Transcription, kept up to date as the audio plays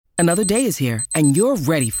Another day is here, and you're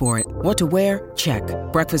ready for it. What to wear? Check.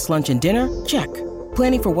 Breakfast, lunch, and dinner? Check.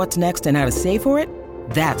 Planning for what's next and how to save for it?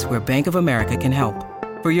 That's where Bank of America can help.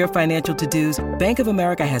 For your financial to-dos, Bank of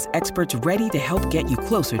America has experts ready to help get you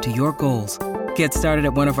closer to your goals. Get started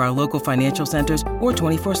at one of our local financial centers or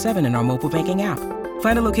 24/7 in our mobile banking app.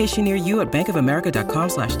 Find a location near you at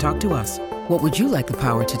bankofamerica.com/talktous. What would you like the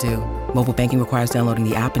power to do? Mobile banking requires downloading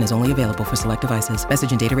the app and is only available for select devices.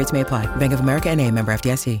 Message and data rates may apply. Bank of America N.A., member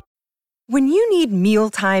FDIC. When you need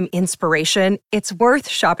mealtime inspiration, it's worth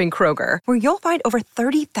shopping Kroger, where you'll find over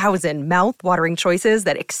 30,000 mouth-watering choices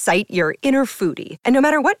that excite your inner foodie. And no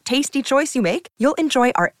matter what tasty choice you make, you'll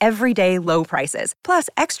enjoy our everyday low prices, plus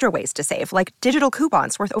extra ways to save, like digital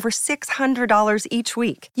coupons worth over $600 each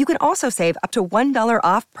week. You can also save up to $1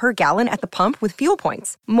 off per gallon at the pump with fuel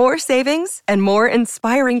points. More savings and more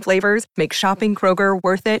inspiring flavors make shopping Kroger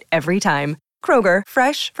worth it every time. Kroger,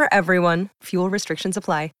 fresh for everyone. Fuel restrictions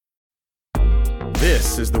apply.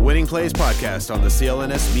 This is the Winning Plays Podcast on the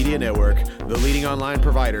CLNS Media Network, the leading online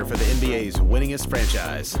provider for the NBA's winningest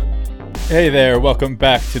franchise. Hey there, welcome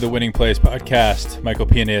back to the Winning Plays Podcast. Michael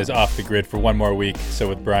Pina is off the grid for one more week, so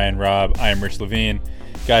with Brian Robb, I am Rich Levine.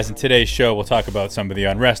 Guys, in today's show, we'll talk about some of the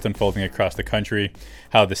unrest unfolding across the country,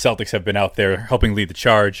 how the Celtics have been out there helping lead the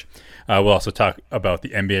charge. We'll also talk about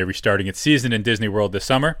the NBA restarting its season in Disney World this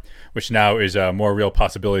summer, which now is a more real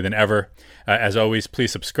possibility than ever. As always,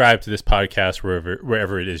 please subscribe to this podcast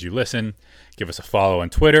wherever it is you listen. Give us a follow on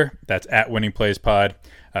Twitter. That's at Winning Plays Pod.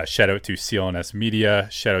 Shout out to CLNS Media.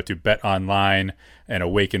 Shout out to Bet Online and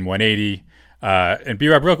Awaken 180. And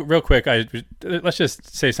B-Rob, real quick, let's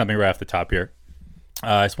just say something right off the top here.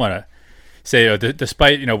 I just want to say,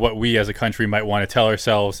 despite what we as a country might want to tell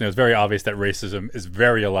ourselves, it's very obvious that racism is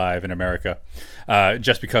very alive in America.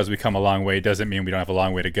 Just because we come a long way doesn't mean we don't have a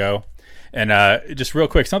long way to go. And just real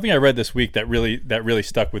quick, something I read this week that really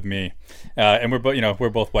stuck with me. And we're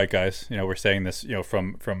both white guys. We're saying this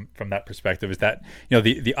from that perspective, is that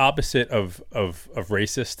the opposite of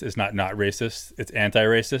racist is not racist. It's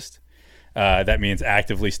anti-racist. That means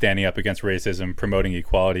actively standing up against racism, promoting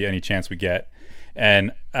equality any chance we get.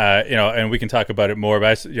 And and we can talk about it more,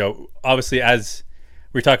 but obviously, as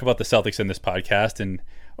we talk about the Celtics in this podcast, and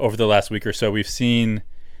over the last week or so, we've seen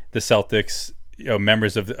the Celtics,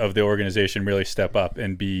 members of the organization, really step up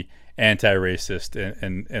and be anti-racist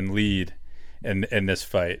and lead in this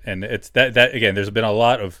fight. And it's that again, there's been a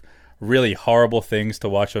lot of really horrible things to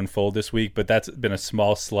watch unfold this week, but that's been a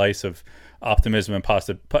small slice of optimism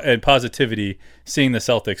and positivity, seeing the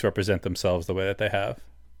Celtics represent themselves the way that they have.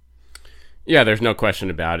 Yeah, there's no question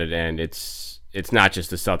about it, and it's not just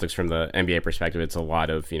the Celtics from the NBA perspective. It's a lot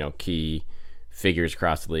of key figures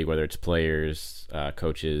across the league, whether it's players,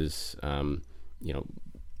 coaches,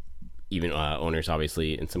 even owners,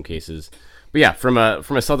 obviously in some cases. But yeah, from a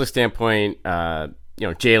Celtics standpoint,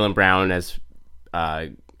 Jaylen Brown has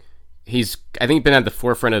he's I think been at the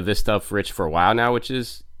forefront of this stuff, Rich, for a while now, which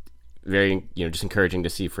is very just encouraging to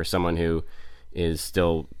see for someone who is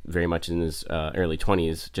still very much in his early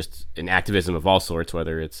 20s, just an activism of all sorts,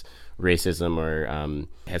 whether it's racism or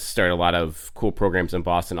has started a lot of cool programs in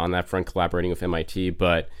Boston on that front, collaborating with MIT.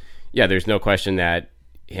 But yeah, there's no question that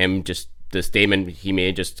the statement he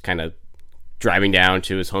made, just kind of driving down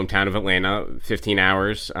to his hometown of Atlanta, 15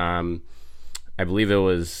 hours. I believe it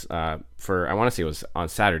was I want to say it was on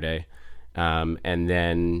Saturday. And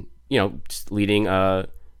then, just leading a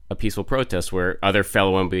peaceful protest where other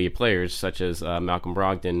fellow NBA players, such as Malcolm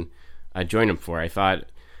Brogdon, joined him for. I thought,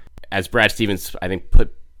 as Brad Stevens, I think,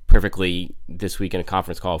 put perfectly this week in a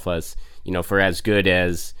conference call with us, for as good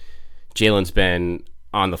as Jaylen's been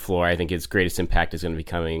on the floor, I think his greatest impact is going to be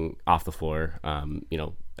coming off the floor,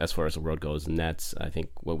 as far as the world goes. And that's, I think,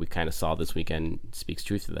 what we kind of saw this weekend speaks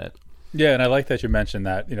truth to that. Yeah, and I like that you mentioned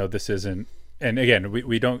that, this isn't, and again,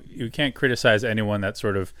 you can't criticize anyone that's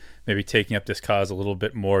sort of maybe taking up this cause a little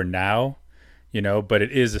bit more now, but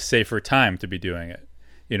it is a safer time to be doing it.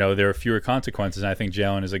 There are fewer consequences. And I think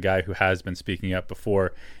Jaylen is a guy who has been speaking up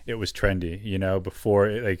before it was trendy,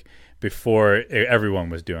 before everyone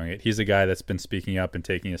was doing it. He's a guy that's been speaking up and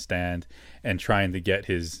taking a stand and trying to get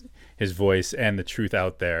his voice and the truth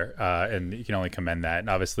out there. And you can only commend that. And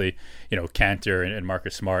obviously, Cantor and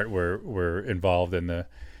Marcus Smart were involved in the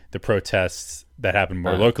protests that happened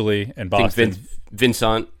more locally in Boston. I think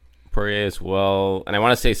Vincent Poirier as well. And I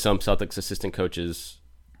want to say some Celtics assistant coaches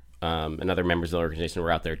and other members of the organization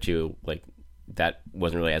were out there too. Like, that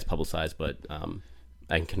wasn't really as publicized, but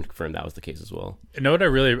I can confirm that was the case as well. You know what I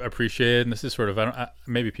really appreciated, and this is sort of,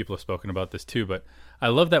 maybe people have spoken about this too, but I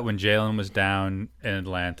love that when Jaylen was down in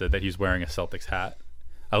Atlanta that he's wearing a Celtics hat.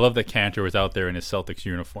 I love that Cantor was out there in his Celtics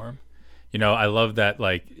uniform. I love that,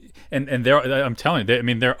 and there, I'm telling you, I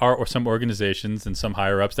mean, there are some organizations and some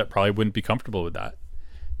higher ups that probably wouldn't be comfortable with that.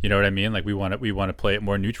 You know what I mean? Like we want to play it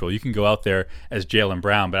more neutral. You can go out there as Jaylen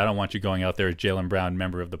Brown, but I don't want you going out there as Jaylen Brown,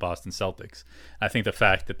 member of the Boston Celtics. I think the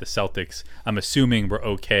fact that the Celtics, I'm assuming, were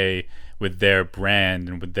okay with their brand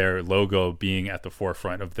and with their logo being at the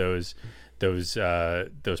forefront of those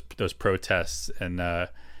protests, and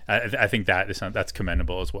I think that's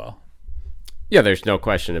commendable as well. Yeah, there's no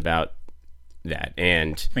question about that.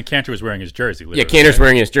 And I mean, Kanter was wearing his jersey. Yeah, Kanter's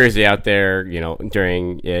wearing his jersey out there,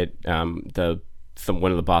 during it,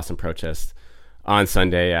 one of the Boston protests on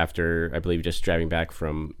Sunday after, I believe, just driving back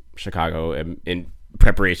from Chicago in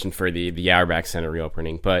preparation for the Auerbach Center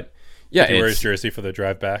reopening. But yeah, did he wear his jersey for the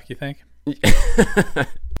drive back, you think?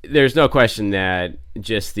 There's no question that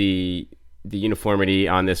just the uniformity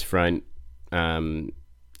on this front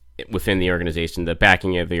within the organization, the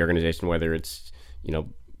backing of the organization, whether it's,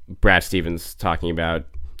 Brad Stevens talking about,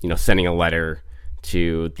 sending a letter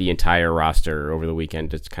to the entire roster over the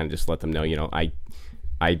weekend to kind of just let them know,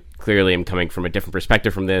 I clearly am coming from a different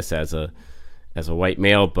perspective from this as a white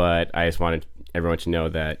male, but I just wanted everyone to know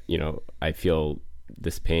that, I feel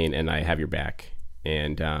this pain and I have your back.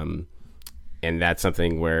 And that's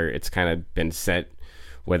something where it's kind of been set,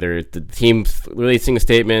 whether the team's releasing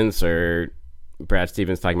statements or Brad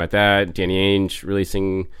Stevens talking about that, Danny Ainge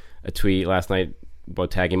releasing a tweet last night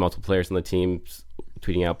about tagging multiple players on the team,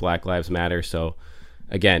 tweeting out Black Lives Matter. So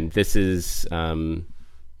again, this is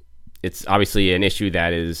it's obviously an issue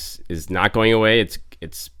that is not going away.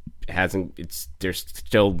 There's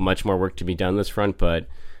still much more work to be done on this front, but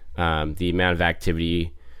the amount of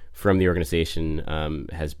activity from the organization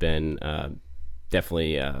has been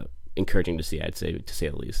definitely encouraging to see, I'd say, to say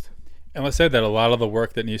the least. And let's say that a lot of the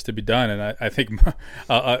work that needs to be done, and I think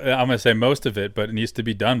I'm going to say most of it, but it needs to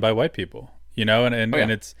be done by white people. And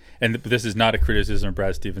this is not a criticism of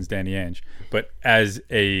Brad Stevens, Danny Ainge, but as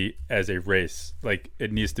a race, like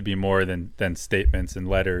it needs to be more than statements and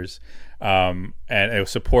letters. And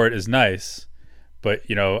support is nice, but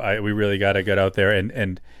we really got to get out there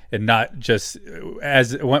and not just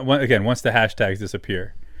once the hashtags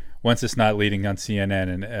disappear, once it's not leading on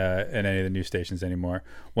CNN and any of the news stations anymore,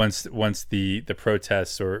 once the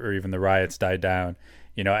protests or even the riots die down,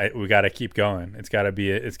 we got to keep going. It's got to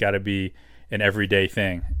be an everyday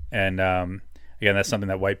thing. And again, that's something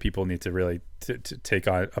that white people need to really to take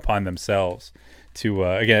on upon themselves. To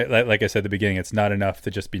again, like I said at the beginning, it's not enough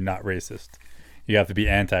to just be not racist. You have to be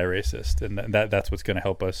anti-racist, and that's what's going to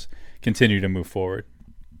help us continue to move forward.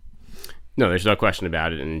 No, there's no question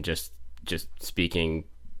about it. And just speaking,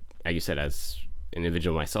 like you said, as an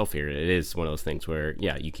individual myself here, it is one of those things where,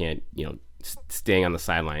 yeah, you can't, staying on the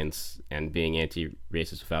sidelines and being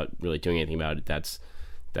anti-racist without really doing anything about it.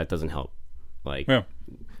 That doesn't help.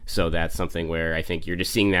 So that's something where I think you're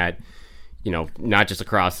just seeing that, not just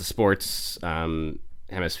across the sports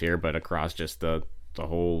hemisphere, but across just the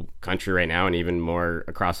whole country right now, and even more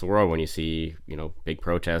across the world when you see, big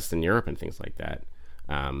protests in Europe and things like that.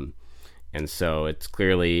 And so it's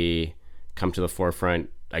clearly come to the forefront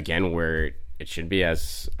again where it should be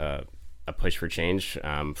as a push for change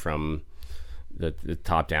from the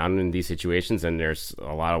top down in these situations. And there's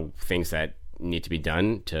a lot of things that need to be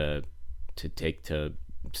done to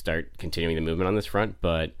start continuing the movement on this front.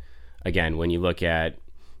 But again, when you look at,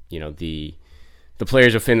 the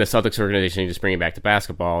players within the Celtics organization, just bringing back to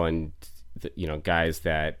basketball, and guys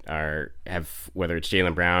that have whether it's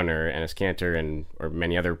Jaylen Brown or Enes Kanter or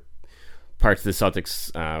many other parts of the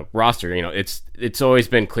Celtics roster, it's always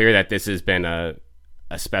been clear that this has been a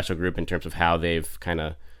special group in terms of how they've kind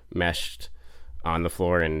of meshed on the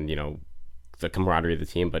floor and the camaraderie of the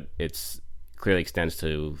team, but it's clearly extends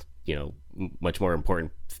to much more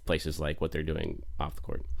important places like what they're doing off the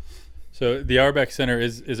court. So the Auerbach Center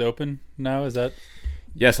is open now, is that?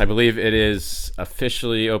 Yes, I believe it is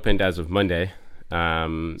officially opened as of Monday.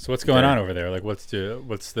 So what's going on over there? Like, do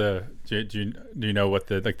you know what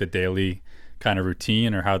the daily kind of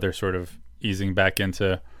routine or how they're sort of easing back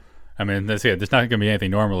into? I mean, there's not going to be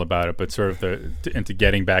anything normal about it, but sort of into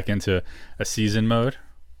getting back into a season mode.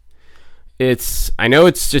 I know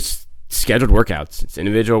it's just scheduled workouts. It's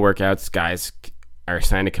individual workouts. Guys are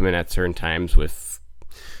assigned to come in at certain times with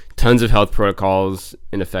tons of health protocols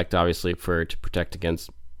in effect, obviously, to protect against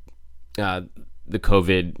the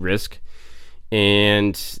COVID risk.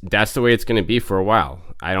 And that's the way it's going to be for a while.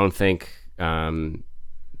 I don't think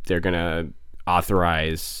they're going to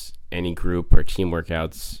authorize any group or team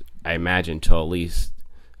workouts, I imagine, till at least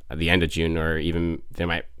the end of June, or even they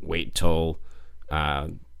might wait till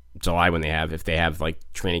July if they have like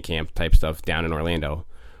training camp type stuff down in Orlando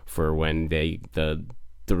for when the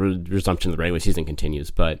the resumption of the regular season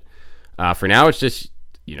continues. But for now, it's just,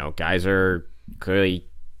 guys are clearly,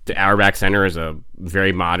 the Auerbach Center is a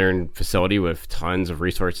very modern facility with tons of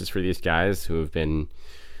resources for these guys who have been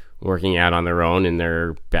working out on their own in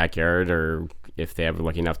their backyard, or if they are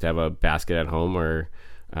lucky enough to have a basket at home, or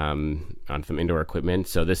on some indoor equipment.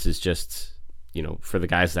 So this is just, for the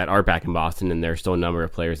guys that are back in Boston, and there's still a number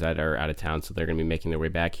of players that are out of town, so they're going to be making their way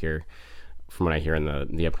back here from what I hear in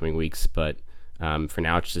the upcoming weeks. But for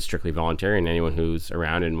now, it's just strictly voluntary, and anyone who's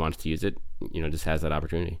around and wants to use it, just has that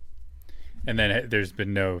opportunity. And then there's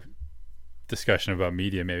been no discussion about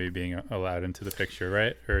media maybe being allowed into the picture,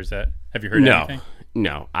 right? Or have you heard anything?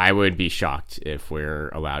 No, I would be shocked if we're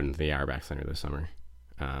allowed into the Auerbach Center this summer,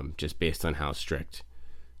 just based on how strict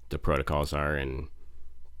the protocols are. And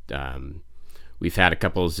we've had a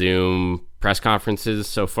couple Zoom press conferences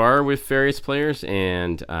so far with various players,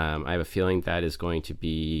 and I have a feeling that is going to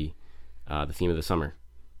be the theme of the summer.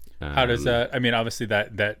 How does that? I mean, obviously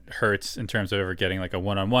that hurts in terms of ever getting like a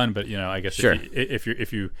one-on-one. But I guess sure.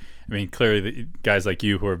 if you, I mean, clearly the guys like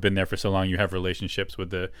you who have been there for so long, you have relationships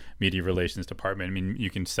with the media relations department. I mean,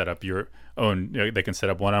 you can set up your own. They can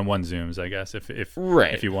set up one-on-one Zooms, I guess, if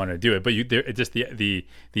you want to do it. But it's just the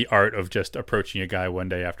art of just approaching a guy one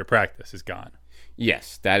day after practice is gone.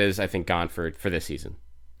 Yes, that is, I think, gone for this season.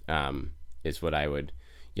 Is what I would,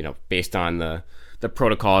 based on the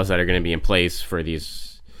protocols that are going to be in place for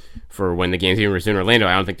when the games even resume in Orlando.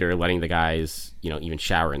 I don't think they're letting the guys, even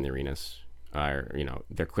shower in the arenas.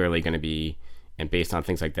 They're clearly going to be, and based on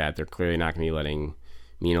things like that, they're clearly not going to be letting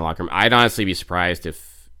me in the locker room. I'd honestly be surprised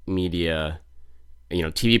if media,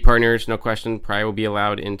 TV partners, no question, probably will be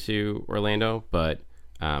allowed into Orlando, but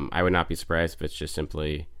I would not be surprised if it's just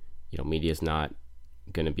simply, media is not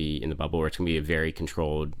going to be in the bubble, or it's going to be a very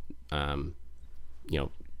controlled,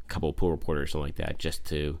 couple of pool reporters, something like that, just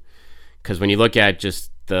to, because when you look at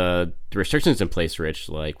just the restrictions in place, Rich,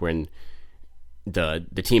 like when the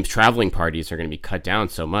team's traveling parties are going to be cut down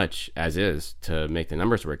so much as is to make the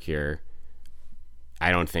numbers work here,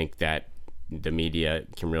 I don't think that the media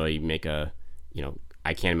can really make I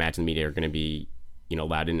can't imagine the media are going to be,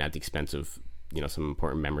 allowed in at the expense of, some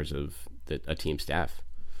important members of a team staff.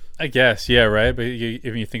 I guess, yeah, right. But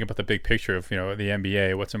if you think about the big picture of the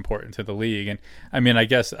NBA, what's important to the league, and I mean, I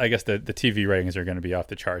guess the TV ratings are going to be off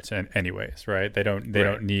the charts, anyways, right? They don't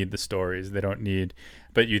need the stories, they don't need,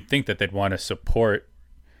 but you'd think that they'd want to support,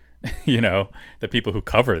 the people who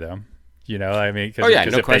cover them. I mean, because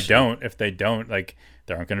if they don't, like,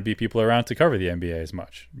 there aren't going to be people around to cover the NBA as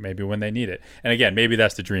much, maybe when they need it. And again, maybe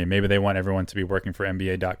that's the dream. Maybe they want everyone to be working for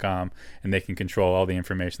NBA.com and they can control all the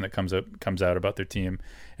information that comes out about their team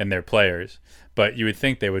and their players. But you would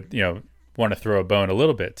think they would, want to throw a bone a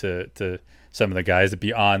little bit to some of the guys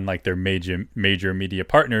beyond like their major media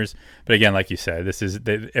partners. But again, like you said, this is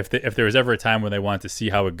if there was ever a time when they want to see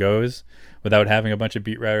how it goes without having a bunch of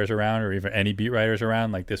beat writers around, or even any beat writers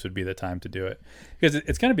around, like this would be the time to do it, because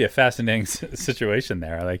it's going to be a fascinating situation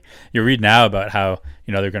there. Like you read now about how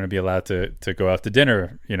they're going to be allowed to go out to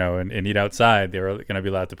dinner, and eat outside. They're going to be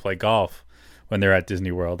allowed to play golf when they're at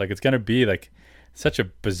Disney World. Like it's going to be like such a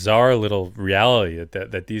bizarre little reality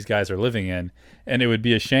that these guys are living in, and it would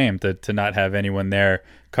be a shame to not have anyone there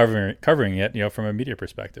covering it, from a media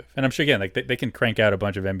perspective. And I'm sure again, like they can crank out a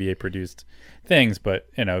bunch of NBA produced things, but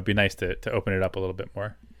it'd be nice to open it up a little bit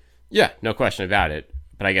more. Yeah, no question about it.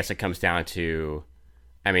 But I guess it comes down to,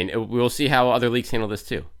 I mean, we'll see how other leagues handle this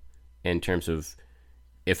too, in terms of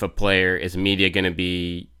if a player is media going to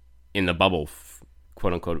be in the bubble,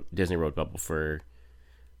 quote unquote Disney World bubble for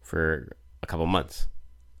a couple months,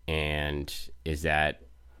 and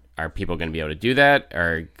are people going to be able to do that?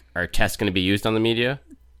 Are tests going to be used on the media?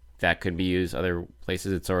 That could be used other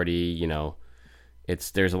places. It's already,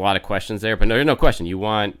 there's a lot of questions there, but there's no question. You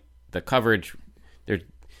want the coverage.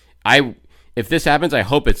 If this happens, I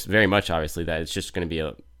hope it's very much obviously that it's just going to be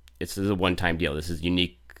this is a one-time deal. This is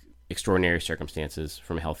unique, extraordinary circumstances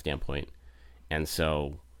from a health standpoint, and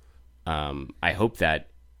so I hope that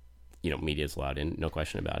media is allowed in, no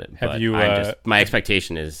question about it. My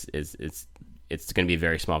expectation is it's going to be a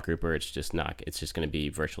very small group, or it's just going to be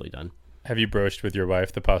virtually done. Have you broached with your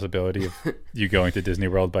wife the possibility of you going to Disney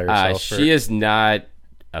World by yourself? She is not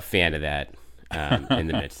a fan of that in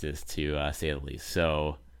the midst, to say the least.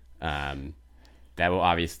 So that will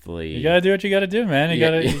obviously, you got to do what you got to do, man. You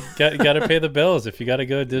got to pay the bills. If you got to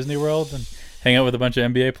go to Disney World and hang out with a bunch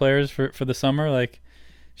of NBA players for the summer, like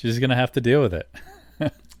she's going to have to deal with it.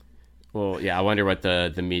 Well, yeah, I wonder what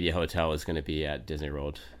the media hotel is going to be at Disney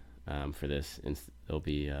World for this. It'll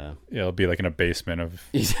be like in a basement of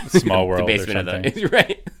Small World, the basement or something.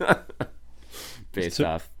 Right. Based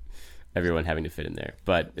off. everyone having to fit in there.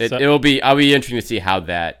 But I'll be interesting to see how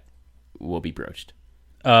that will be broached.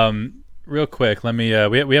 Real quick, let me.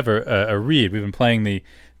 We have a read. We've been playing the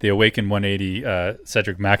Awaken 180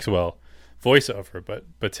 Cedric Maxwell voiceover,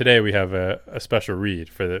 but today we have a special read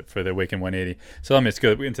for the Awaken 180. So let's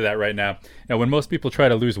go into that right now. Now, when most people try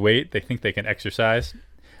to lose weight, they think they can exercise.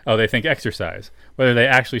 Oh, they think exercise. Whether they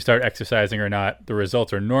actually start exercising or not, the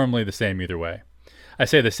results are normally the same either way. I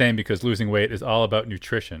say the same because losing weight is all about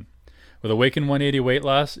nutrition. With Awaken 180 Weight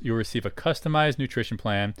Loss, you'll receive a customized nutrition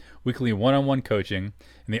plan, weekly one-on-one coaching,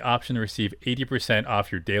 and the option to receive 80%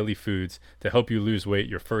 off your daily foods to help you lose weight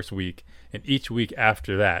your first week, and each week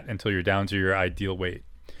after that until you're down to your ideal weight.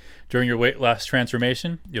 During your weight loss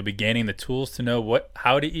transformation, you'll be gaining the tools to know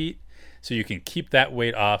how to eat so you can keep that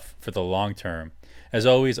weight off for the long term. As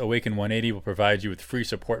always, Awaken 180 will provide you with free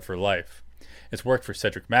support for life. It's worked for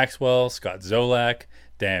Cedric Maxwell, Scott Zolak,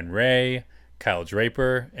 Dan Ray, Kyle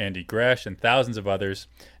Draper, Andy Gresh, and thousands of others.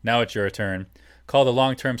 Now it's your turn. Call the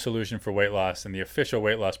long-term solution for weight loss and the official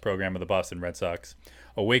weight loss program of the Boston Red Sox,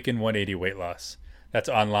 Awaken 180 Weight Loss. That's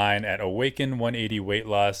online at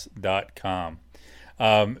awaken180weightloss.com.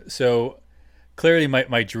 So clearly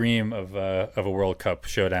my dream of a World Cup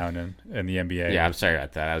showdown in the NBA. Yeah, I'm sorry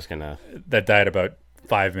about that. That died about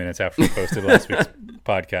 5 minutes after we posted last week's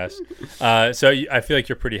podcast. So I feel like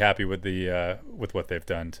you're pretty happy with with what they've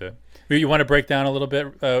done. You want to break down a little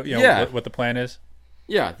bit, what the plan is?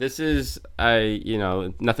 Yeah, this is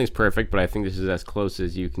nothing's perfect, but I think this is as close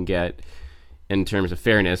as you can get in terms of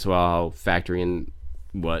fairness while factoring in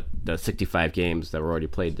what the 65 games that were already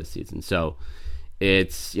played this season. So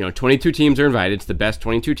it's 22 teams are invited. It's the best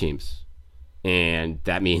 22 teams, and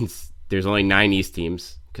that means there's only 9 East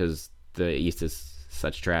teams because the East is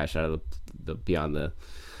such trash out of the beyond the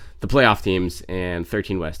playoff teams, and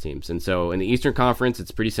 13 West teams. And so in the Eastern Conference,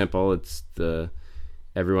 it's pretty simple. It's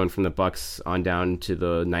everyone from the Bucks on down to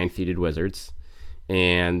the 9th-seeded Wizards.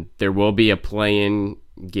 And there will be a play-in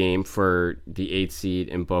game for the 8th seed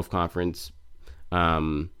in both conference.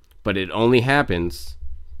 But it only happens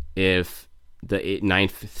if the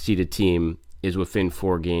 9th-seeded team is within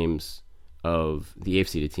 4 games of the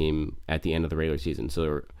 8th-seeded team at the end of the regular season.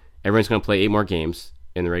 So everyone's going to play 8 more games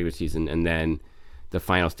in the regular season, and then the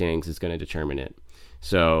final standings is going to determine it.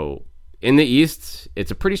 So in the East,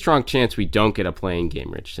 it's a pretty strong chance we don't get a play-in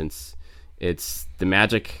game, Rich, since it's the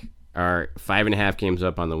Magic are 5.5 games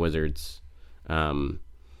up on the Wizards.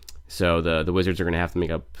 So the Wizards are going to have to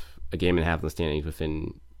make up a game and a half in the standings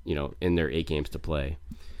within, in their 8 games to play.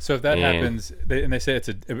 So if that happens, they say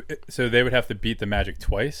so they would have to beat the Magic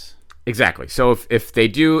twice? Exactly. So if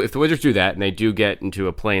the Wizards do that and they do get into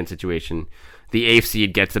a play-in situation, the 8th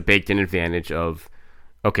seed gets a baked-in advantage of,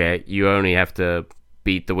 okay, you only have to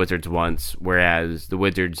beat the Wizards once, whereas the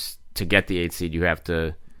Wizards, to get the 8th seed, you have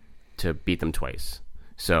to beat them twice.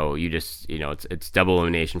 So you just, it's double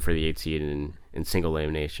elimination for the 8th seed and single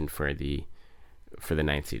elimination for the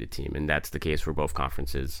 9th seeded team, and that's the case for both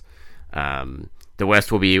conferences. The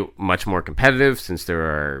West will be much more competitive since there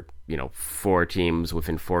are 4 teams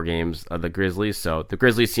within 4 games of the Grizzlies. So the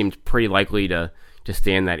Grizzlies seemed pretty likely to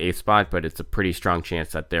stay in that 8th spot, but it's a pretty strong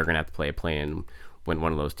chance that they're going to have to play a play-in when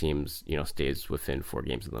one of those teams stays within 4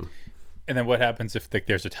 games of them. And then what happens if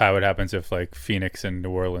there's a tie? What happens if Phoenix and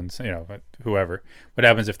New Orleans, whoever? What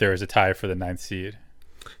happens if there is a tie for the 9th seed?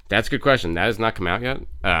 That's a good question. That has not come out yet.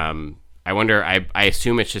 I wonder. I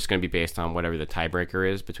assume it's just going to be based on whatever the tiebreaker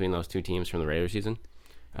is between those 2 teams from the regular season.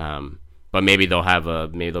 But maybe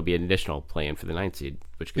there'll be an additional play-in for the 9th seed,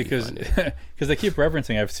 which could be fun. Because they keep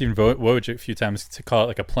referencing. I've seen Woj a few times to call it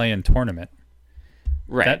like a play-in tournament.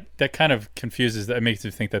 Right. That kind of confuses. That makes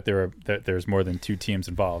you think that there's more than 2 teams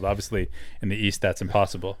involved. Obviously, in the East, that's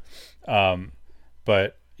impossible.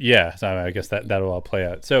 But yeah, so I guess that'll all play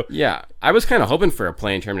out. So yeah, I was kind of hoping for a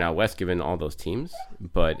play-in tournament out West, given all those teams,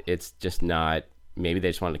 but it's just not. Maybe they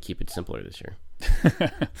just wanted to keep it simpler this year.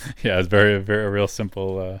 Yeah, it's very, very real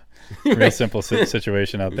simple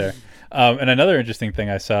situation out there. And another interesting thing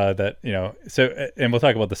I saw that and we'll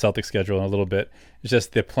talk about the Celtics schedule in a little bit. Is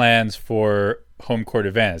just the plans for home court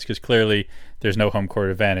advantage, because clearly there's no home court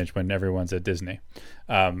advantage when everyone's at Disney.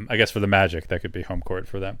 I guess for the Magic that could be home court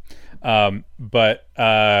for them. But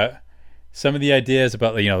some of the ideas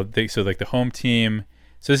about the home team.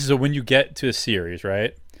 So this is when you get to a series,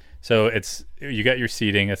 right? So you got your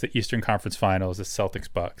seeding. It's the Eastern Conference Finals. It's Celtics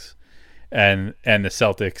Bucks, and the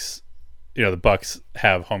Celtics, the Bucks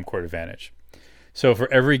have home court advantage. So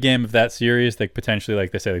for every game of that series, potentially,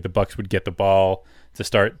 like they say, the Bucks would get the ball to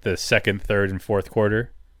start the 2nd, 3rd, and 4th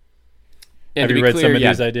quarter. And have you read some of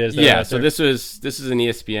these ideas? Yeah. So this is an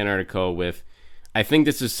ESPN article with, I think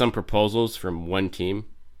this is some proposals from one team.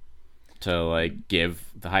 to like give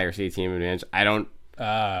the higher seed team advantage. I don't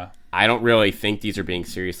really think these are being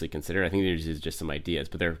seriously considered. I think these are just some ideas,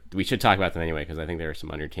 but we should talk about them anyway because I think there are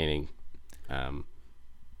some entertaining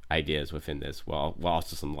ideas within this, while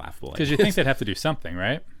also some laughable. Because you think they'd have to do something,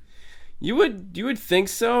 right? You would think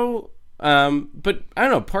so, but I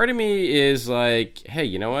don't know. Part of me is like, hey,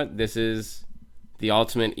 you know what? This is the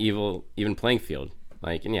ultimate even playing field.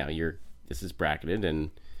 Like, and yeah, this is bracketed,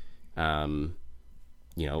 and so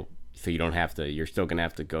you don't have to. You're still gonna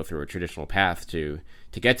have to go through a traditional path to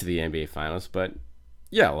get to the NBA Finals. But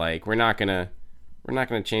yeah, like we're not gonna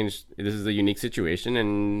change. This is a unique situation,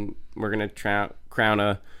 and we're gonna crown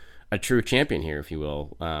a true champion here, if you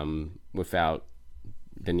will, without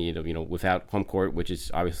the need of without home court, which is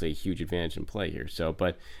obviously a huge advantage in play here. So,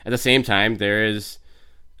 but at the same time, there is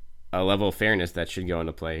a level of fairness that should go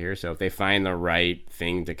into play here. So if they find the right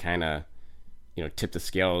thing to kind of tip the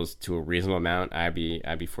scales to a reasonable amount, I'd be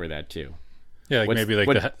for that too. Yeah, like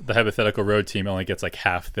the hypothetical road team only gets like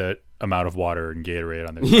half the amount of water and Gatorade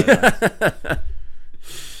on their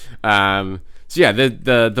sidelines. So yeah,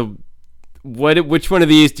 which one of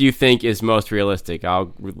these do you think is most realistic?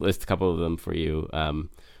 I'll list a couple of them for you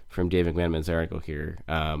from David McMenamin's article here.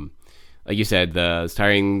 Like you said,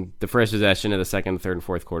 starting the first possession of the second, third, and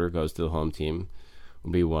fourth quarter goes to the home team.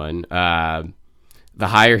 Will be one. The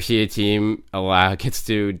higher seeded team gets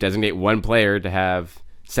to designate one player to have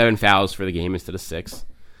 7 fouls for the game instead of 6.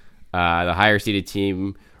 The higher seeded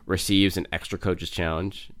team receives an extra coach's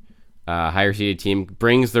challenge. Higher seeded team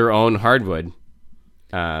brings their own hardwood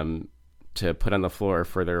to put on the floor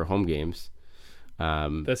for their home games.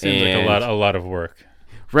 That seems like a lot of work.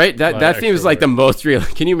 Right? That seems like the most real.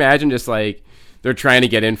 Can you imagine just like they're trying to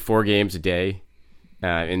get in 4 games a day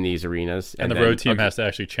in these arenas? And the road team has to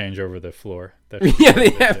actually change over the floor. Yeah,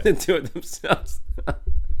 they have to do it themselves.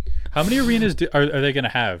 How many arenas are they going to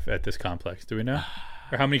have at this complex? Do we know?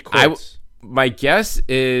 Or how many courts? My guess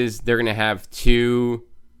is they're going to have two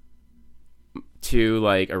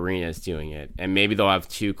like arenas doing it, and maybe they'll have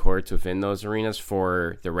 2 courts within those arenas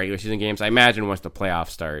for the regular season games. I imagine once the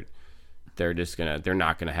playoffs start, they're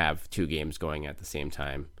not gonna have 2 games going at the same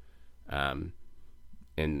time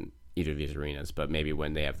in either of these arenas. But maybe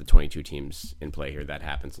when they have the 22 teams in play here, that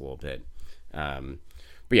happens a little bit.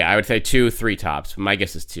 But yeah, I would say 2, 3 tops. My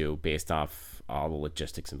guess is 2 based off all the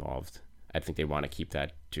logistics involved. I think they want to keep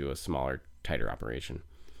that to a smaller, tighter operation.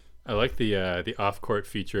 I like the off-court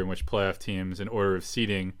feature in which playoff teams, in order of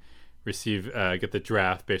seeding, get the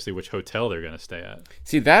draft, basically which hotel they're going to stay at.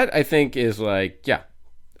 See, that I think is like, yeah,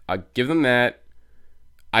 I'll give them that.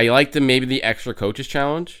 I like maybe the extra coaches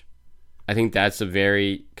challenge. I think that's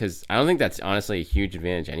because I don't think that's honestly a huge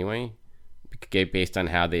advantage anyway, based on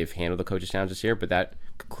how they've handled the coaches challenge this year, but that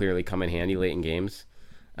could clearly come in handy late in games,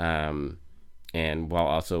 and while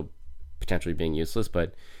also potentially being useless.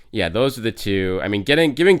 But yeah, those are the 2. I mean,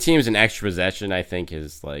 giving teams an extra possession, I think,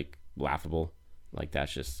 is like laughable. Like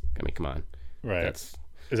that's just, I mean, come on. Right. Is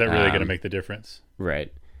that really going to make the difference?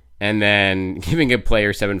 Right. And then giving a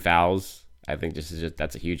player 7 fouls, I think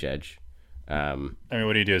that's a huge edge. I mean,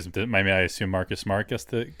 what do you do? I assume Marcus Smart gets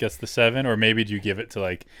the 7, or maybe do you give it to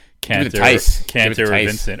like Cantor or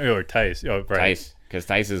Vincent or Tice? Oh, right. Tice, because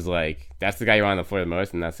Tice is like, that's the guy you want on the floor the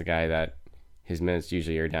most, and that's the guy that his minutes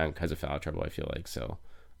usually are down because of foul trouble, I feel like. So,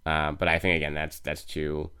 but I think again that's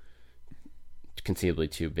conceivably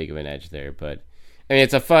too big of an edge there. But I mean,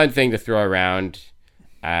 it's a fun thing to throw around.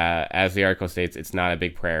 As the article states, it's not a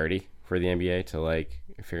big priority for the NBA to like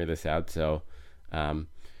figure this out. So,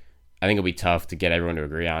 I think it'll be tough to get everyone to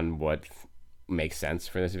agree on what makes sense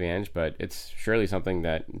for this advantage, but it's surely something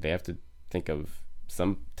that they have to think of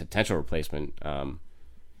some potential replacement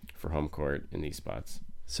for home court in these spots.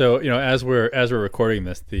 So, as we're recording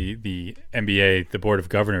this, the NBA, the Board of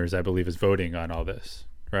Governors, I believe, is voting on all this,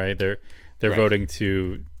 right? They're right. Voting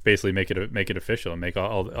to basically make it official and make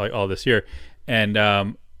all this year. And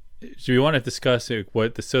do we want to discuss it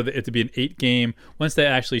to be an 8-game, once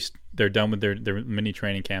they're done with their mini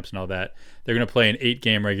training camps and all that, they're going to play an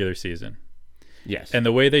 8-game regular season. Yes. And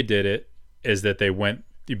the way they did it is that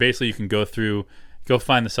you can go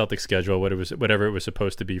find the Celtics schedule, whatever it was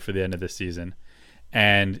supposed to be for the end of the season,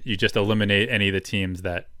 and you just eliminate any of the teams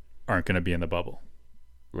that aren't going to be in the bubble.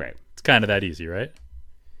 Right. It's kind of that easy, right?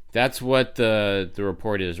 That's what the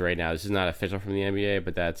report is right now. This is not official from the NBA,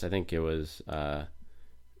 but I think it was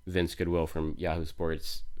Vince Goodwill from Yahoo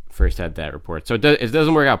Sports first had that report. So it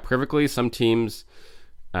doesn't work out perfectly. Some teams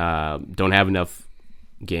don't have enough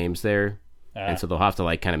games there, and so they'll have to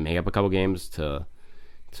like kind of make up a couple games to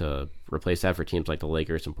replace that. For teams like the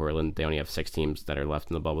Lakers and Portland, they only have 6 teams that are left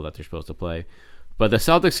in the bubble that they're supposed to play. But the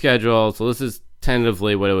Celtics schedule, so this is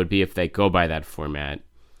tentatively what it would be if they go by that format.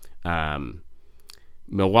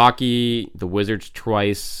 Milwaukee, the Wizards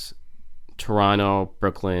twice, Toronto,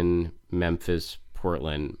 Brooklyn, Memphis,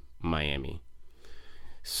 Portland, Miami.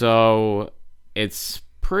 So it's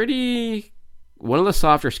pretty one of the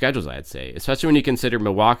softer schedules, I'd say, especially when you consider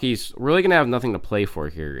Milwaukee's really going to have nothing to play for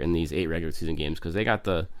here in these 8 regular season games because they got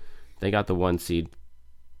the 1 seed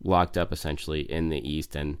locked up essentially in the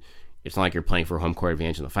East, and it's not like you're playing for home court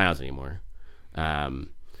advantage in the finals anymore.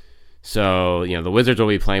 So, the Wizards will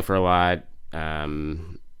be playing for a lot.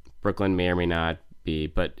 Brooklyn may or may not be,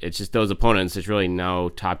 but it's just those opponents. There's really no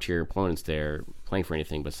top tier opponents there playing for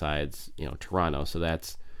anything besides, Toronto. So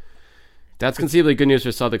that's conceivably good news for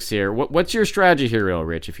Celtics here. What's your strategy here, real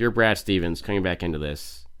Rich? If you're Brad Stevens coming back into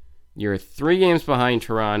this, you're 3 games behind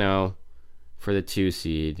Toronto for the 2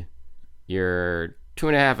 seed. You're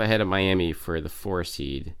 2.5 ahead of Miami for the 4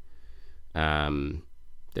 seed.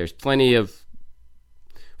 There's plenty of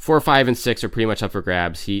 4, 5, and 6 are pretty much up for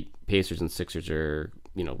grabs. Heat, Pacers, and Sixers are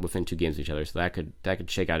within 2 games of each other, so that could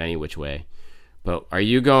shake out any which way. But are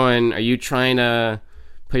you trying to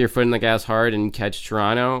put your foot in the gas hard and catch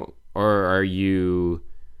Toronto, or are you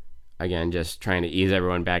again just trying to ease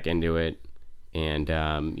everyone back into it, and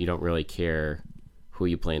you don't really care who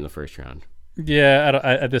you play in the first round? Yeah,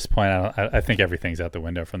 at this point, I think everything's out the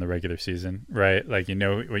window from the regular season, right? Like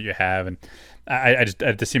what you have, and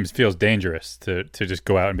it just feels dangerous to just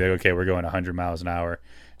go out and be like, okay, we're going 100 miles an hour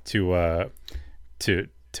to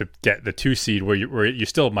get the 2 seed where you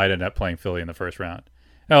still might end up playing Philly in the first round.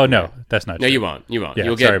 Oh no, that's not true. No, you won't. Yeah,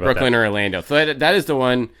 you'll get Brooklyn that. or Orlando. So that is the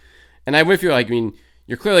one. And I'm with you.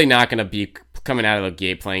 You're clearly not going to be coming out of the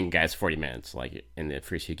gate playing guys 40 minutes like in the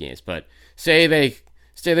first few games. But say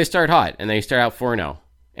they start hot and they start out 4-0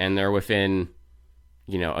 and they're within,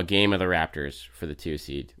 a game of the Raptors for the 2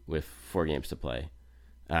 seed with 4 games to play.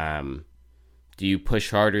 Do you push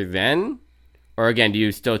harder then? Or again, do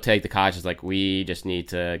you still take the cautious, like we just need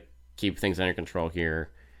to keep things under control here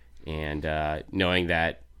and knowing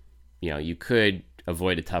that, you could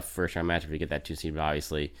avoid a tough first round match if you get that 2 seed, but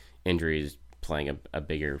obviously injuries playing a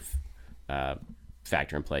bigger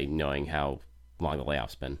factor in play, knowing how long the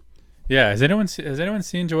layoff's been. Yeah, has anyone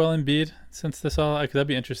seen Joel Embiid since this all? Because I'd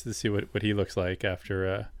be interested to see what he looks like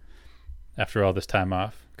after all this time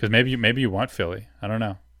off. Because maybe you want Philly. I don't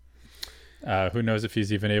know. Who knows if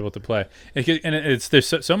he's even able to play?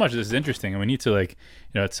 There's so much. This is interesting, and we need to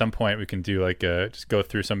at some point we can do just go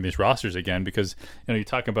through some of these rosters again because you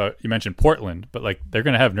mentioned Portland, but they're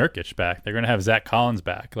going to have Nurkic back, they're going to have Zach Collins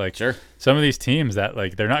back. Sure. Some of these teams that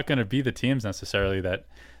they're not going to be the teams necessarily that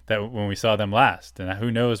when we saw them last, and who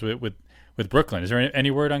knows with Brooklyn. Is there any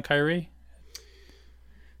word on Kyrie?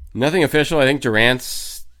 Nothing official. I think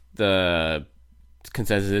Durant's the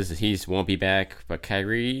consensus is he won't be back, but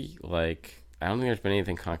Kyrie, I don't think there's been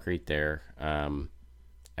anything concrete there.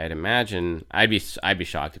 I'd imagine I'd be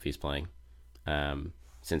shocked if he's playing,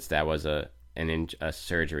 since that was a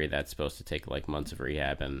surgery that's supposed to take months of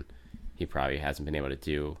rehab, and he probably hasn't been able to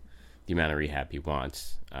do the amount of rehab he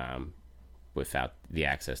wants without the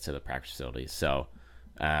access to the practice facilities. So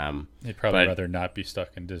he'd probably rather not be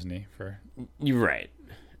stuck in Disney for. You're right,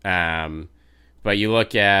 but you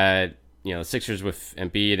look at. The Sixers with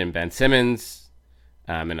Embiid and Ben Simmons,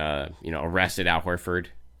 and a rested Al Horford,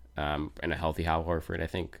 and a healthy Al Horford. I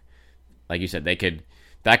think, like you said,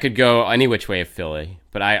 that could go any which way of Philly.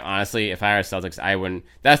 But I honestly, if I were Celtics, I wouldn't.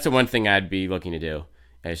 That's the one thing I'd be looking to do.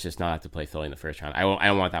 Is just not have to play Philly in the first round. I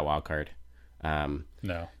don't want that wild card.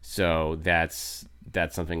 No. So that's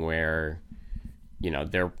something where,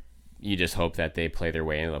 you just hope that they play their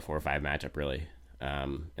way into the 4-5 matchup really.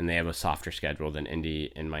 And they have a softer schedule than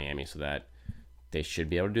Indy and Miami, so that they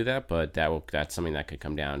should be able to do that. But that's something that could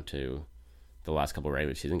come down to the last couple of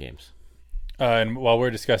regular season games. And while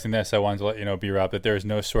we're discussing this, I wanted to let you know, B-Rob, that there is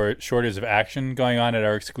no shortage of action going on at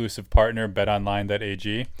our exclusive partner,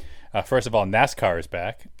 BetOnline.ag. First of all, NASCAR is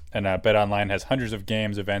back, and BetOnline has hundreds of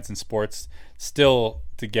games, events, and sports still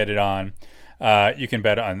to get it on. You can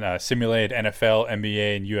bet on simulated NFL,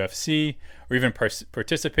 NBA, and UFC, or even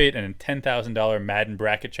participate in a $10,000 Madden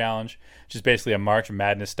Bracket Challenge, which is basically a March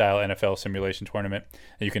Madness-style NFL simulation tournament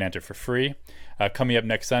that you can enter for free. Coming up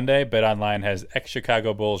next Sunday, BetOnline has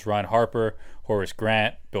ex-Chicago Bulls Ron Harper, Horace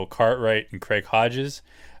Grant, Bill Cartwright, and Craig Hodges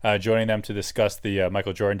joining them to discuss the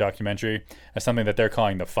Michael Jordan documentary as something that they're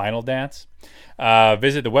calling the Final Dance.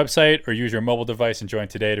 Visit the website or use your mobile device and join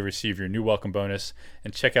today to receive your new welcome bonus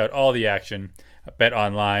and check out all the action.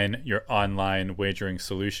 BetOnline, your online wagering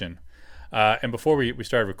solution. And before we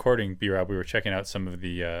started recording, B-Rob, we were checking out some of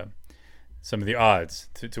the some of the odds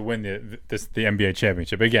to win the NBA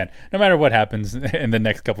championship. Again, no matter what happens in the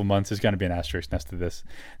next couple months, there's going to be an asterisk next to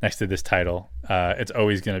this title. It's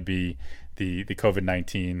always going to be the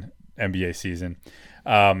COVID-19 NBA season.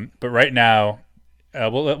 But right now,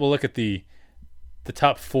 we'll look at the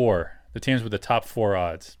top four, the teams with the top four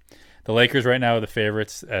odds. The Lakers right now are the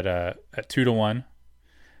favorites at 2-1.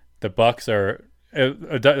 The Bucks are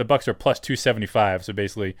plus 275, so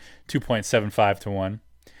basically 2.75 to 1.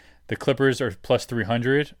 The Clippers are plus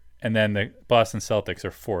 300, and then the Boston Celtics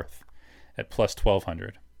are fourth at plus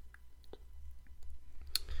 1,200.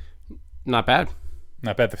 Not bad.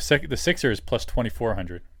 Not bad. The Sixers plus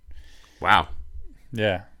 2,400. Wow.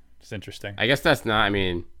 Yeah, it's interesting. I guess that's not. I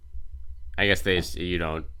mean, I guess you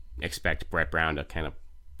don't expect Brett Brown to kind of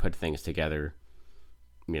put things together,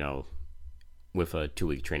 with a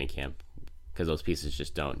 2-week training camp, because those pieces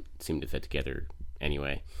just don't seem to fit together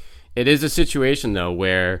anyway. It is a situation though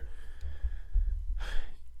where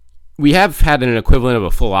we have had an equivalent of a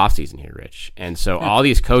full offseason here, Rich. And so all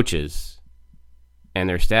these coaches and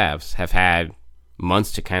their staffs have had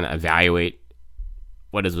months to kind of evaluate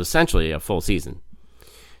what is essentially a full season.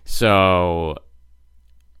 So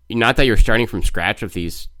not that you're starting from scratch with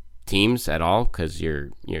these teams at all, because you're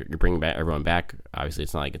bringing everyone back. Obviously,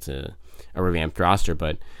 it's not like it's a revamped roster,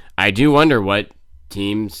 but I do wonder what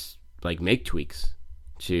teams make tweaks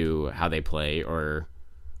to how they play or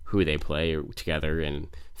who they play together and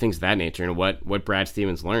things of that nature, and what Brad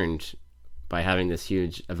Stevens learned by having this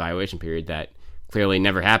huge evaluation period that clearly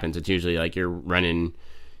never happens. It's usually you're running,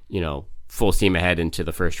 full steam ahead into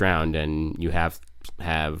the first round, and you have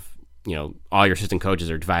all your assistant coaches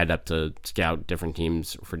are divided up to scout different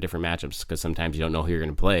teams for different matchups, because sometimes you don't know who you're going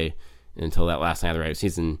to play until that last night of the regular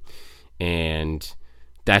season. And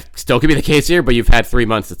that still could be the case here, but you've had 3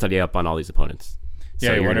 months to study up on all these opponents. Yeah,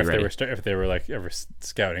 so I wonder if they were ever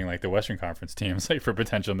scouting the Western Conference teams for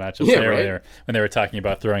potential matchups. Yeah, right. When they were talking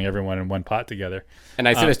about throwing everyone in one pot together. And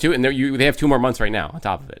I said this too, and they have 2 more months right now on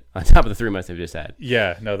top of the 3 months they've just had.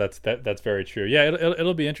 Yeah, no, that's very true. Yeah,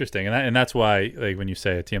 it'll be interesting, and that's why when you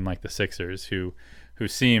say a team like the Sixers, who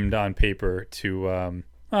seemed on paper to a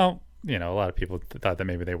lot of people thought that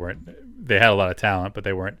maybe they had a lot of talent, but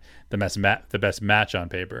they weren't the best match on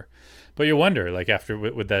paper. But you wonder, after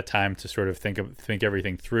with that time to sort of think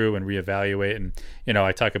everything through and reevaluate, and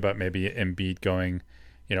I talk about maybe Embiid going,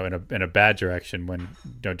 in a bad direction when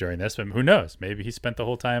during this, but who knows? Maybe he spent the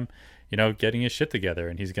whole time, getting his shit together,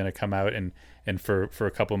 and he's going to come out and for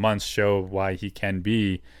a couple months show why he can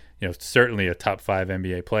be, certainly a top 5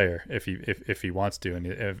 NBA player if he wants to, and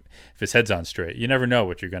if his head's on straight. You never know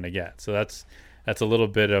what you're going to get. So that's a little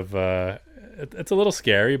bit of it's a little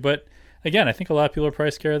scary, but. Again, I think a lot of people are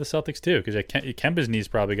probably scared of the Celtics too, because Kemba's knees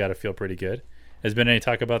probably got to feel pretty good. Has been any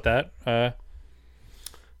talk about that?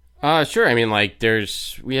 Sure. I mean,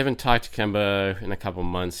 we haven't talked to Kemba in a couple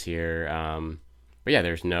months here, but yeah,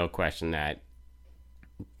 there's no question that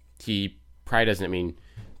he probably doesn't. I mean,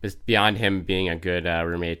 beyond him being a good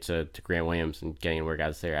roommate to Grant Williams and getting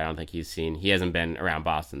workouts there, I don't think he hasn't been around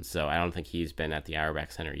Boston, so I don't think he's been at the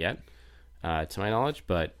Auerbach Center yet, to my knowledge.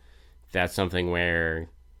 But that's something where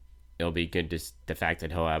it'll be good, the fact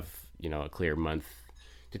that he'll have, a clear month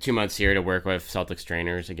to 2 months here to work with Celtics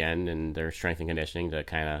trainers again and their strength and conditioning to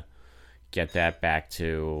kind of get that back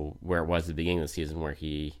to where it was at the beginning of the season, where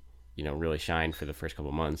he, really shined for the first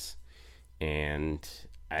couple months. And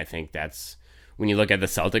I think that's when you look at the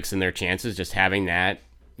Celtics and their chances, just having that,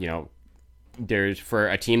 there's for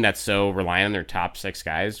a team that's so reliant on their top 6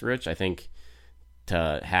 guys, Rich, I think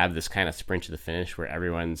to have this kind of sprint to the finish where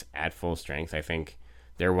everyone's at full strength, I think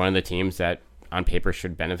they're one of the teams that on paper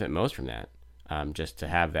should benefit most from that. Just to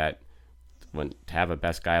have to have a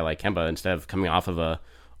best guy like Kemba, instead of coming off of a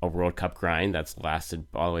World Cup grind that's lasted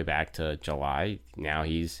all the way back to July. Now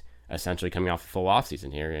he's essentially coming off a full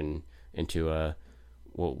offseason here and into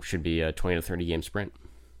what should be a 20 to 30 game sprint.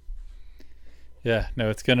 Yeah,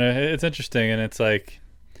 no, it's interesting, and it's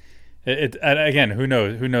again, who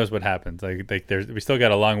knows what happens? We still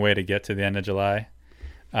got a long way to get to the end of July.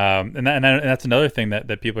 And that's another thing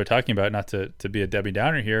that people are talking about, not to be a Debbie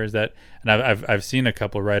Downer here, is that, and I've seen a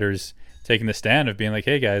couple writers taking the stand of being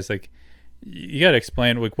hey guys, you got to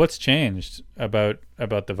explain what's changed about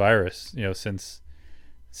the virus, since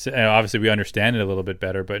obviously we understand it a little bit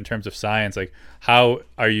better, but in terms of science, how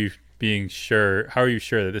are you sure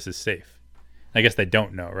that this is safe? I guess they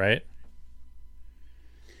don't know, right?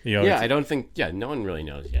 I don't think no one really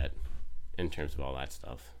knows yet in terms of all that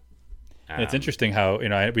stuff. And it's interesting how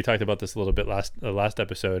we talked about this a little bit last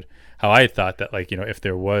episode. How I thought that if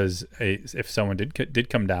there was if someone did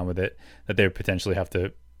come down with it, that they would potentially have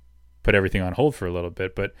to put everything on hold for a little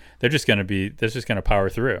bit, but they're just going to power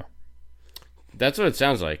through. That's what it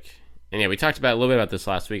sounds like. And yeah, we talked about a little bit about this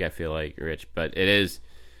last week, I feel like, Rich, but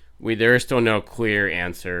there is still no clear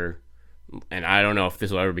answer, and I don't know if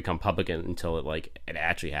this will ever become public until it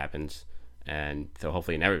actually happens, and so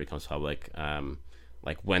hopefully it never becomes public.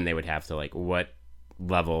 Like when they would have to, like, what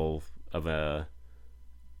level of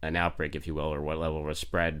an outbreak, if you will, or what level of a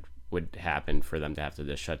spread would happen for them to have to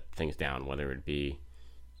just shut things down, whether it be,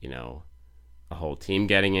 a whole team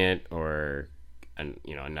getting it, or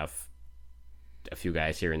enough, a few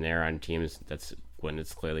guys here and there on teams. That's when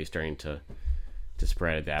it's clearly starting to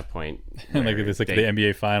spread at that point. And like it's like the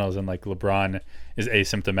NBA Finals, and like LeBron is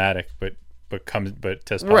asymptomatic, but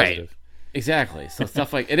tests positive. Right. Exactly. So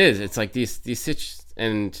stuff like it's like these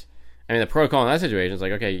and I mean the protocol in that situation is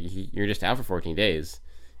like, okay, you're just out for 14 days,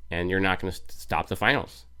 and you're not going to stop the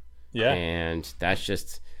finals. Yeah. And that's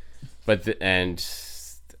just, and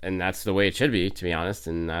that's the way it should be, to be honest.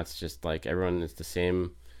 And that's just like everyone is the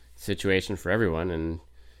same situation for everyone, and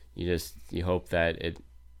you hope that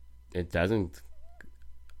it doesn't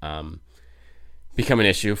become an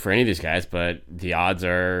issue for any of these guys, but the odds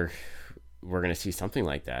are we're going to see something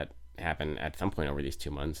like that happen at some point over these 2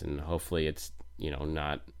 months, and hopefully it's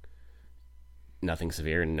nothing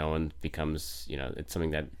severe, and no one becomes it's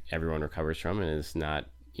something that everyone recovers from, and is not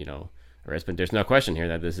a risk. But there's no question here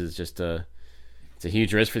that this is just it's a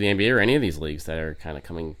huge risk for the NBA or any of these leagues that are kind of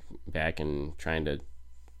coming back and trying to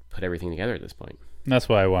put everything together at this point. And that's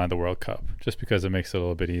why I wanted the World Cup, just because it makes it a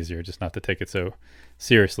little bit easier, just not to take it so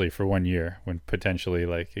seriously for 1 year, when potentially,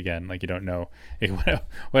 like, again, like, you don't know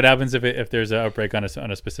what happens if there's an outbreak on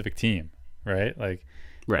a specific team, right? Like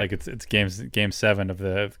it's game 7 of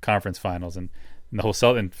the conference finals, and the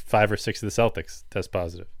whole and 5 or 6 of the Celtics test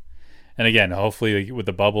positive. And again, hopefully with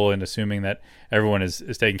the bubble and assuming that everyone is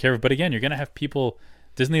taken care of, but again, you're going to have people.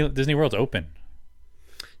 Disney World's open.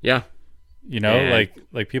 Yeah.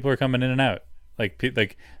 Like people are coming in and out. Like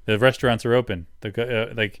the restaurants are open.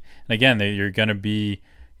 And again, you're going to be,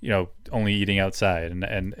 only eating outside,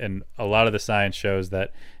 and a lot of the science shows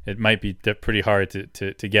that it might be pretty hard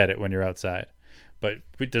to get it when you're outside. But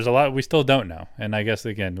there's a lot we still don't know, and I guess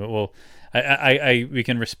again, we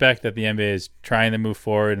can respect that the NBA is trying to move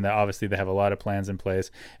forward, and that obviously they have a lot of plans in place,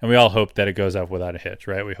 and we all hope that it goes off without a hitch,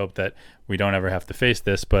 right? We hope that we don't ever have to face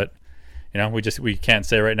this, but we can't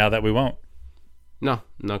say right now that we won't. No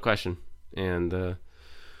question. And the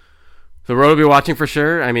road will be watching for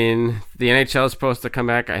sure. I mean, the NHL is supposed to come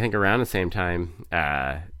back, I think, around the same time.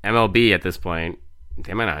 MLB at this point,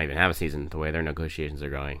 they might not even have a season the way their negotiations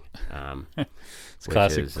are going. It's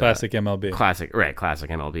classic MLB. Classic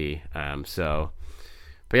MLB.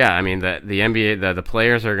 But yeah, I mean, the NBA, the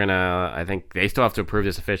players are gonna. I think they still have to approve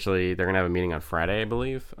this officially. They're gonna have a meeting on Friday, I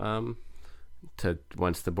believe.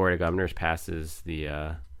 Once the Board of Governors passes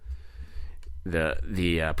the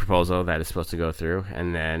proposal that is supposed to go through,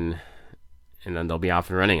 and then they'll be off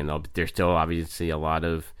and running, and there's still obviously a lot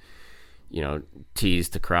of T's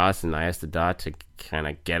to cross and I's to dot to kind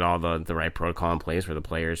of get all the right protocol in place where the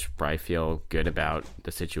players probably feel good about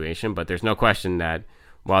the situation. But there's no question that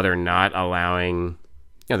while they're not allowing,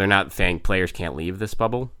 they're not saying players can't leave this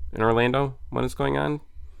bubble in Orlando when it's going on.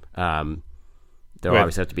 They'll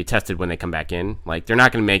obviously have to be tested when they come back in. Like, they're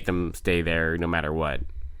not going to make them stay there no matter what.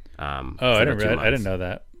 I didn't know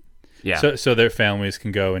that. Yeah. So their families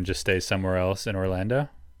can go and just stay somewhere else in Orlando?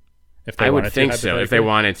 If they I would think so, if they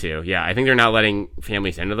wanted to. Yeah, I think they're not letting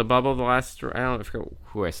families into the bubble I forget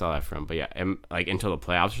who I saw that from, but yeah, like until the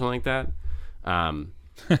playoffs or something like that.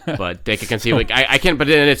 But they could conceive, like, I can't, but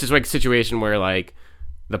then it's just like a situation where, like,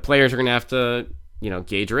 the players are going to have to,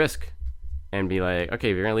 gauge risk and be like, okay,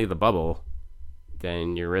 if you're going to leave the bubble,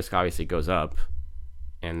 then your risk obviously goes up.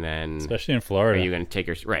 And then, especially in Florida, are you going to take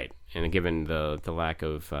your right? And given the lack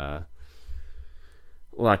of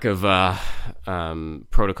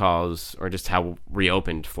protocols, or just how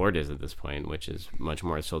reopened Florida is at this point, which is much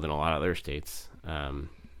more so than a lot of other states,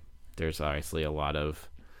 there's obviously a lot of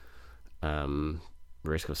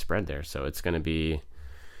risk of spread there. So it's going to be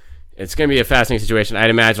a fascinating situation.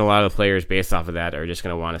 I'd imagine a lot of the players, based off of that, are just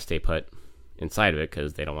going to want to stay put inside of it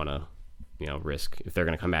because they don't want to, risk, if they're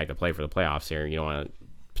going to come back to play for the playoffs here. You don't want to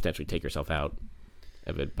potentially take yourself out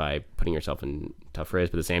of it by putting yourself in tough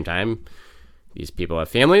risk. But at the same time, these people have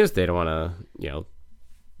families. They don't want to,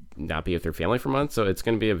 not be with their family for months. So it's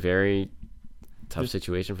going to be a very tough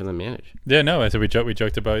situation for them to manage. Yeah, no. So we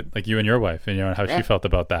joked about, like, you and your wife, and how she felt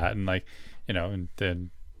about that, and, like, and then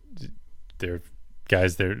they're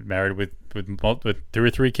guys, they're married with 2 or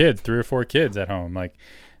 3 kids, 3 or 4 kids at home. Like,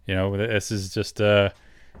 this is just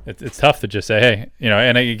it's tough to just say, hey,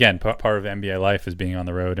 and again, part of NBA life is being on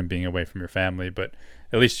the road and being away from your family, but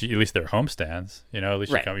at least they're homestands, at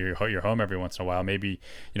least right. you're home every once in a while. Maybe,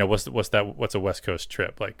 what's a West Coast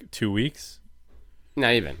trip? Like 2 weeks?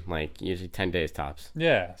 Not even, like usually 10 days tops.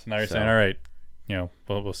 Yeah. So now you're saying, all right,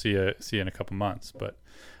 we'll see you in a couple months, but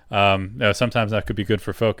sometimes that could be good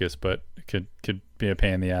for focus, but it could be a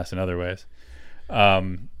pain in the ass in other ways.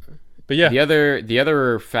 But yeah, the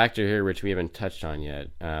other factor here, which we haven't touched on yet,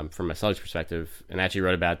 from a Celtics perspective, and I actually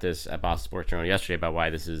wrote about this at Boston Sports Journal yesterday about why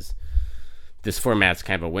this format's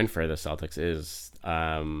kind of a win for the Celtics, is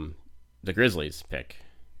the Grizzlies pick.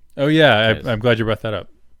 Oh yeah, I'm glad you brought that up.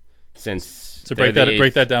 So break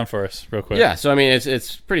that down for us real quick. Yeah, so I mean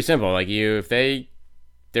it's pretty simple. Like they're the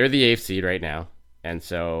 8th seed right now, and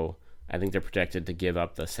so I think they're projected to give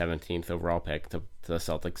up the 17th overall pick to the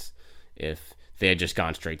Celtics if they had just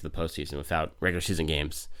gone straight to the postseason without regular season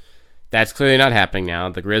games. That's clearly not happening now.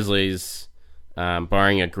 The Grizzlies,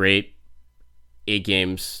 barring a great 8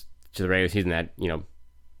 games to the regular season that,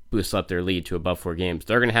 boosts up their lead to above 4 games,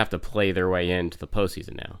 they're going to have to play their way into the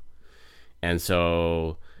postseason now. And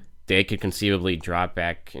so they could conceivably drop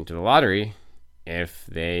back into the lottery if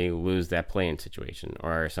they lose that play-in situation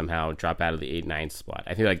or somehow drop out of the 8-9 spot.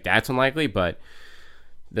 I feel like that's unlikely, but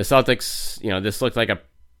the Celtics, this looked like a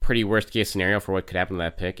pretty worst-case scenario for what could happen to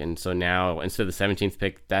that pick. And so now, instead of the 17th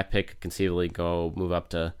pick, that pick could conceivably move up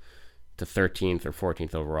to 13th or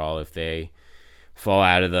 14th overall if they fall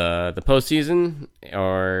out of the postseason,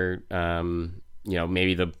 or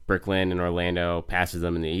maybe the Brooklyn and Orlando passes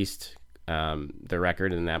them in the East, their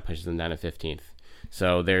record, and that pushes them down to 15th.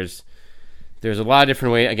 So there's a lot of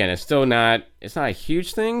different ways. Again, it's not a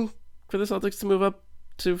huge thing for the Celtics to move up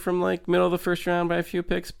to from like middle of the first round by a few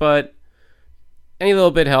picks, but any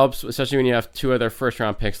little bit helps, especially when you have 2 other first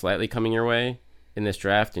round picks lightly coming your way in this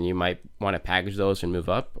draft, and you might want to package those and move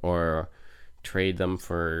up or trade them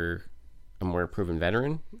for a more proven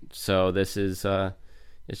veteran. So this is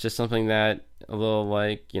it's just something that a little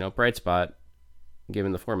bright spot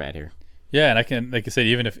given the format here. Yeah, and I can, like I said,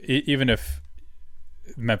 even if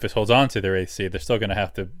Memphis holds on to their 8th seed, they're still going to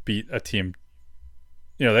have to beat a team.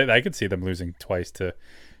 I could see them losing twice to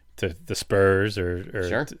the Spurs or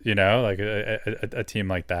sure. Like a team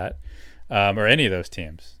like that, or any of those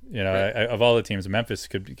teams. Right. Of all the teams, Memphis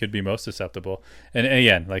could be most susceptible. And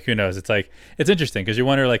again, like who knows? It's interesting because you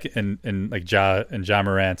wonder, like in Ja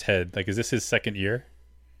Morant's head, like is this his second year?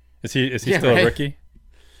 Is he still a rookie?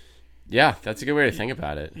 Yeah, that's a good way to think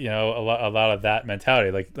about it. A lot of that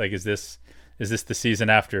mentality. Like is this the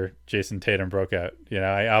season after Jason Tatum broke out?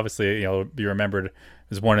 I obviously be remembered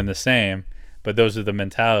as one and the same, but those are the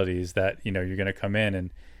mentalities that you're going to come in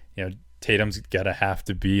and Tatum's gotta have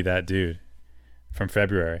to be that dude from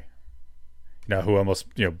February. Who almost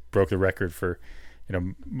broke the record for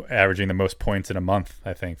averaging the most points in a month,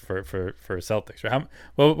 I think, for Celtics.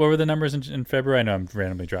 What were the numbers in February? I know I'm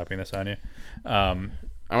randomly dropping this on you.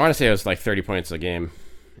 I want to say it was like 30 points a game.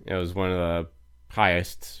 It was one of the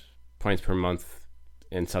highest points per month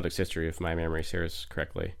in Celtics history, if my memory serves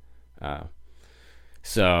correctly.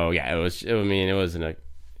 So yeah, it was an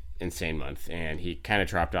insane month, and he kind of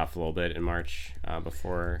dropped off a little bit in March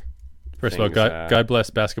before. First of all, God bless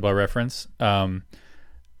Basketball Reference. 12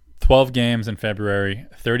 games in February,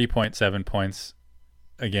 30.7 points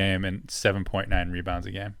a game, and 7.9 rebounds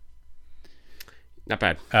a game. Not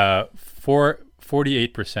bad.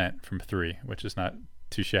 48% from 3, which is not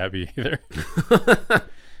too shabby either.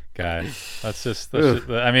 God, let's just.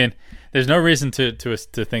 I mean, there's no reason to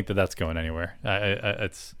think that that's going anywhere.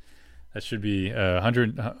 That should be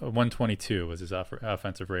 122 was his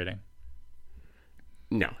offensive rating.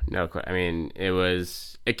 No. I mean,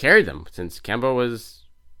 it carried them since Kemba was,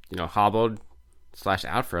 hobbled /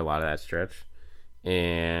 out for a lot of that stretch,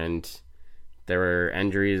 and there were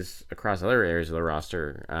injuries across other areas of the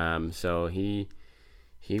roster. So he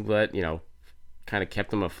let kind of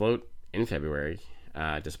kept them afloat in February,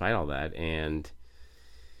 despite all that, and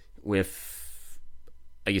with,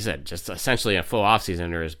 like you said, just essentially a full offseason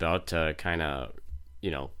under his belt to kind of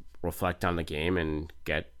reflect on the game and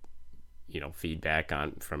get feedback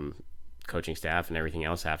from coaching staff and everything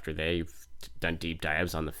else after they've done deep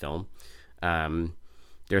dives on the film.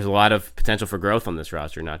 There's a lot of potential for growth on this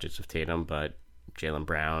roster, not just with Tatum, but Jaylen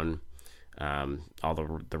Brown, all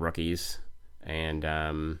the rookies, and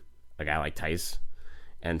a guy like Tice,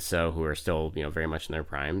 and so who are still very much in their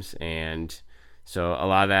primes. And so a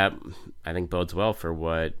lot of that I think bodes well for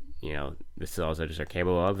what the Celtics are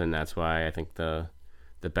capable of, and that's why I think the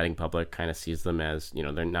betting public kind of sees them as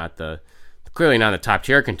they're not clearly not the top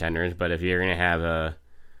tier contenders, but if you're going to have a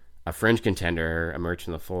fringe contender emerge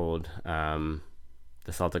from the fold,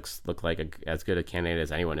 the Celtics look like as good a candidate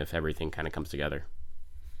as anyone if everything kind of comes together.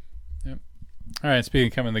 Yep. All right. Speaking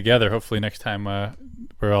of coming together, hopefully next time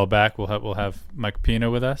we're all back, we'll have Mike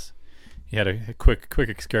Pino with us. He had a quick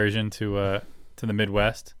excursion to the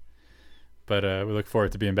Midwest, but we look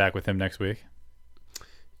forward to being back with him next week.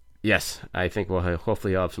 Yes, I think we'll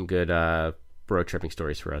hopefully have some good road tripping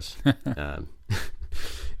stories for us in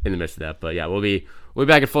the midst of that. But yeah, we'll be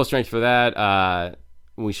back at full strength for that.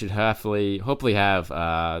 We should hopefully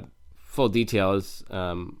have full details,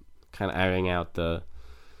 kind of ironing out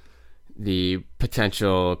the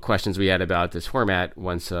potential questions we had about this format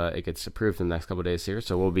once it gets approved in the next couple of days here.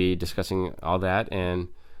 So we'll be discussing all that and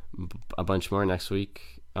a bunch more next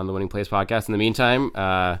week on the Winning Plays podcast. In the meantime,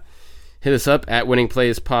 hit us up at Winning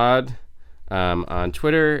Plays Pod on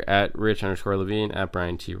Twitter, at Rich_Levine, at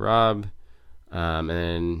Brian T. Robb. And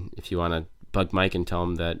then if you want to bug Mike and tell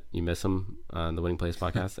him that you miss him on the Winning Plays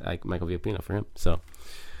podcast, Michael Viapino for him. So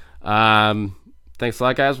thanks a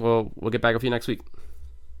lot, guys. We'll get back with you next week.